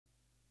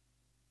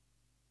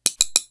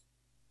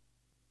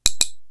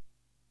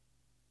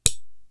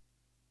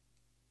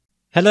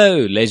Hello,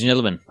 ladies and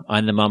gentlemen.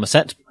 I'm the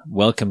Marmoset.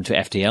 Welcome to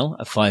FTL,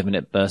 a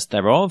 5-minute burst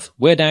thereof.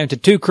 We're down to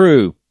 2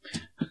 crew.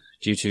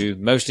 Due to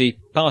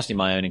partially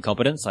my own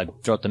incompetence, I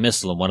dropped a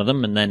missile on one of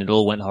them and then it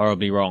all went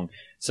horribly wrong.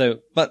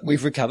 But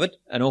we've recovered.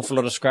 An awful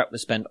lot of scrap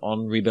was spent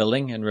on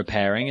rebuilding and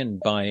repairing and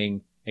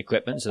buying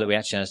equipment so that we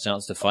actually had a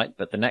chance to fight.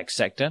 But the next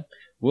sector,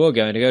 we're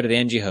going to go to the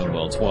NG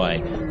homeworlds. Why?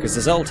 Because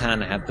the Zoltan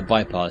had the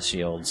bypass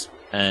shields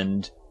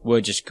and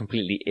we're just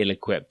completely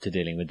ill-equipped to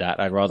dealing with that.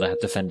 I'd rather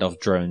have to fend off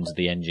drones at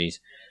the NGs.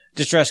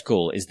 Distress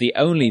call is the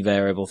only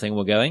variable thing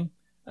we're going.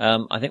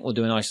 I think we'll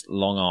do a nice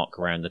long arc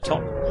around the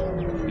top.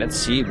 Let's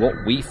see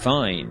what we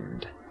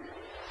find.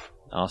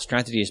 Our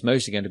strategy is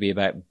mostly going to be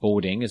about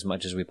boarding as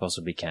much as we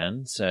possibly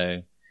can.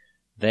 So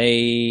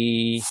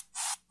they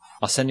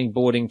are sending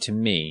boarding to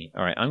me.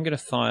 Alright, I'm going to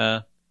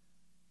fire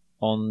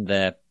on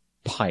their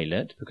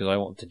pilot because I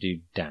want to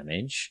do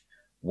damage.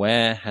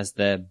 Where has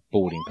their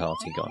boarding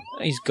party gone?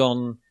 He's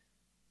gone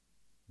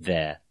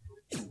there.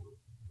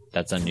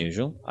 That's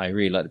unusual. I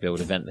really like to be able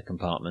to vent the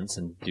compartments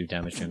and do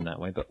damage to him that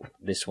way, but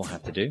this will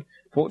have to do.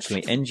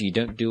 Fortunately, NG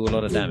don't do a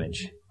lot of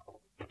damage.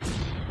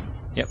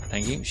 Yep,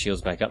 thank you.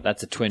 Shields back up.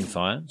 That's a twin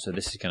fire, so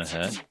this is going to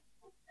hurt.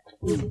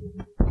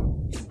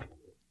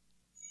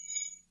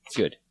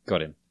 Good.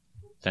 Got him.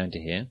 Down to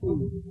here.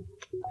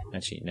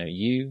 Actually, no,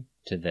 you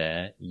to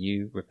there.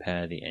 You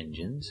repair the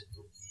engines.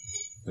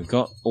 We've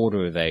got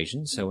auto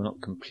evasion, so we're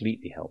not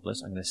completely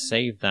helpless. I'm going to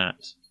save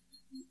that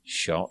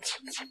shot.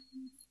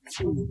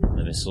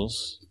 The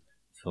missiles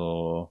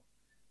for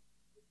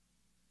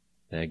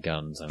their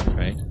guns, I'm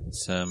afraid.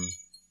 It's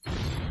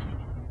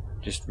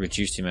just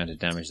reduce the amount of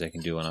damage they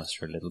can do on us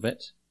for a little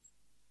bit.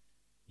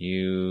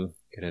 You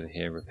get over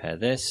here, repair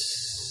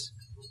this.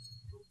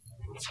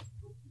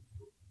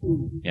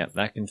 Yep,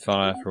 that can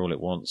fire for all it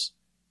wants.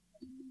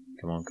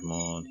 Come on, come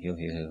on. Heal,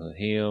 heal, heal,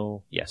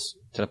 heal. Yes.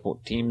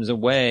 Teleport teams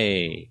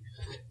away.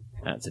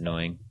 That's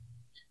annoying.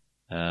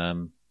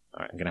 Alright,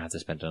 I'm going to have to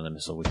spend it on the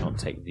missile. We can't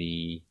take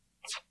the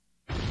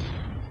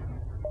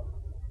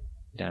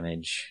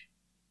damage.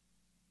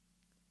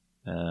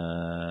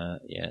 Yeah,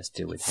 let's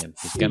deal with him.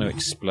 He's going to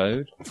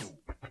explode.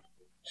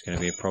 It's going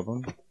to be a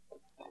problem.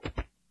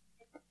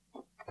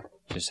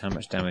 Just how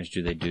much damage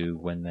do they do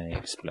when they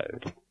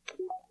explode?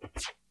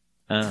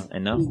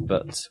 Enough,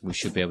 but we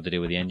should be able to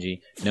deal with the NG.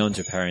 No one's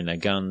repairing their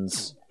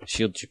guns.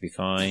 Shield should be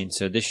fine.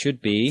 So this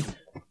should be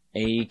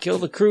a kill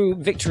the crew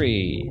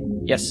victory.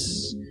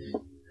 Yes.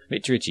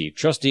 Victory achieved.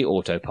 Trusty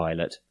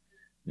autopilot.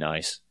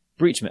 Nice.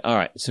 Breach.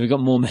 Alright, so we got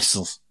more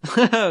missiles.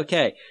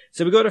 Okay,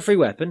 so we got a free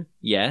weapon,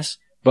 yes,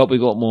 but we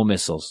got more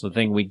missiles. The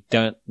thing we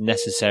don't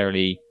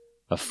necessarily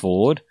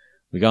afford.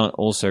 We can't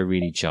also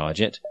really charge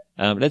it.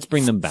 Let's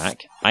bring them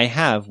back. I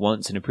have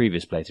once in a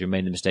previous playthrough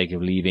made the mistake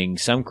of leaving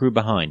some crew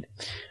behind,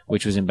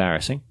 which was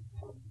embarrassing.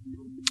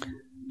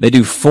 They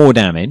do 4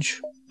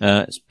 damage.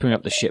 Let's bring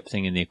up the ship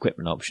thing in the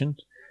equipment option.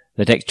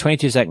 They take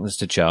 22 seconds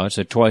to charge,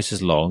 so twice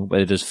as long,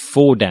 but it does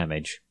 4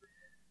 damage.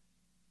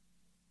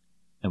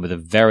 And with a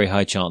very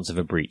high chance of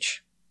a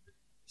breach.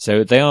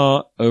 So they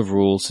are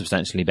overall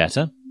substantially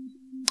better.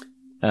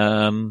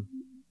 Let's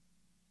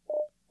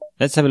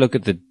have a look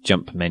at the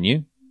jump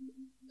menu.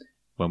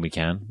 When we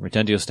can.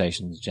 Return to your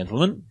stations,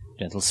 gentlemen.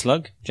 Gentle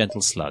slug.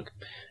 Gentle slug.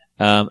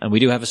 And we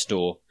do have a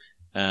store.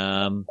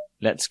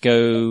 Let's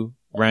go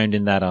round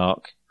in that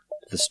arc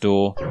to the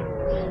store,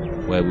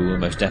 where we will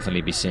most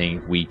definitely be seeing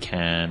if we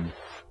can...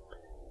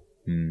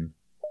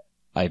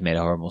 I've made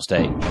a horrible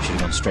mistake. I should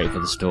have gone straight for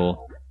the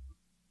store.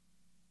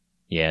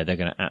 Yeah, they're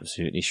going to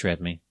absolutely shred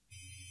me.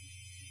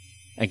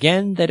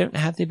 Again, they don't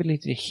have the ability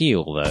to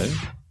heal, though.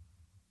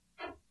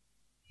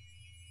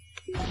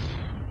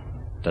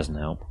 Doesn't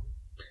help.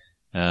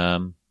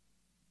 That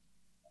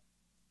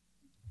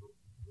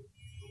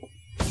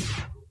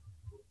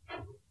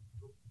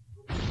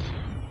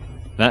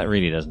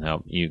really doesn't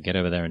help. You get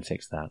over there and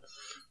fix that.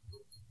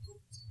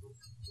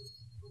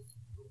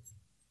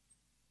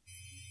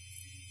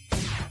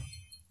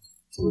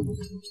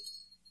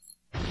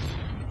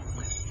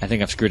 I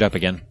think I've screwed up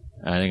again.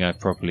 I think I've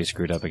properly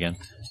screwed up again.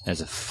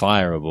 There's a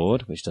fire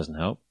aboard, which doesn't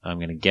help. I'm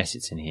going to guess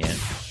it's in here.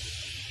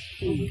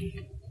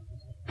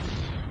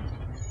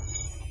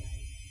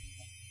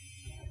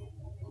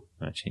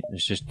 Actually,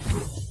 let's just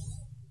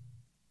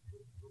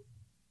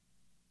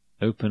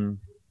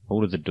open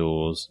all of the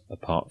doors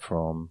apart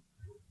from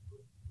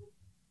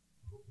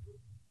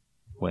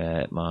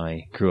where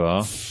my crew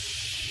are.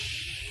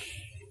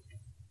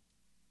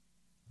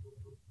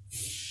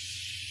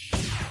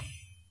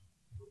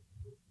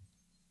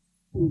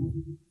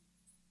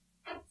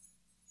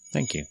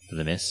 Thank you for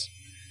the miss.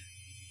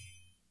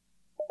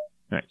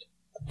 Right.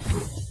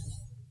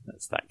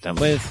 That's that done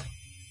with.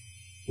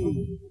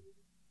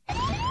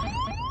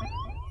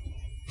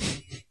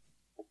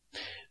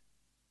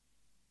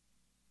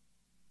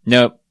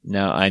 No,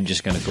 I'm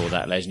just going to call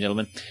that, ladies and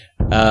gentlemen.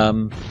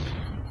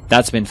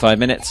 That's been 5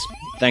 minutes.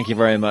 Thank you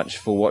very much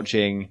for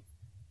watching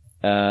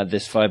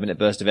this 5-minute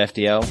burst of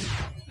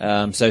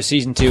FTL. So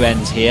Season 2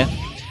 ends here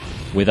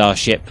with our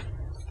ship.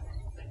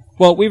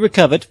 Well, we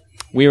recovered,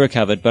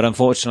 but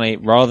unfortunately,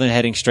 rather than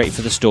heading straight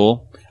for the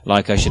store,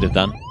 like I should have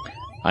done.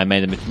 I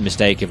made the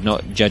mistake of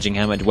not judging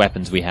how much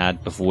weapons we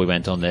had before we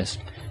went on this.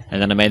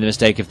 And then I made the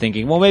mistake of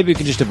thinking, well, maybe we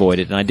can just avoid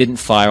it, and I didn't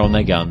fire on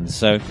their guns.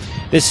 So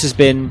this has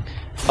been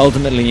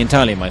ultimately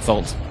entirely my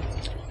fault.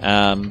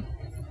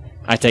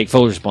 I take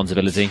full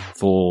responsibility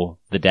for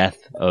the death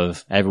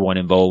of everyone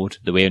involved,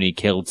 that we only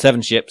killed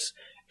 7 ships,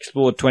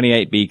 explored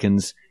 28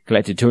 beacons,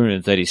 collected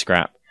 230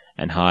 scrap,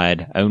 and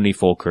hired only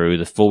 4 crew,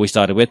 the 4 we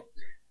started with,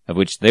 of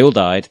which they all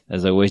died,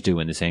 as they always do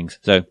in these things.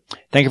 So,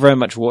 thank you very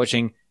much for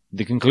watching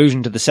the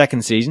conclusion to the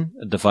second season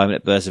of the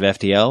 5-minute burst of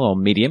FTL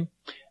on Medium.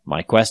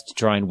 My quest to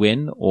try and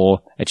win,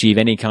 or achieve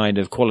any kind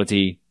of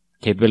quality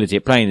capability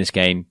at playing this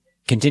game,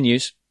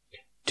 continues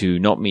to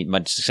not meet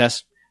much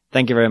success.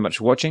 Thank you very much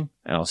for watching,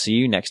 and I'll see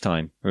you next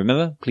time.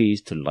 Remember,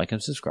 please to like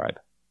and subscribe.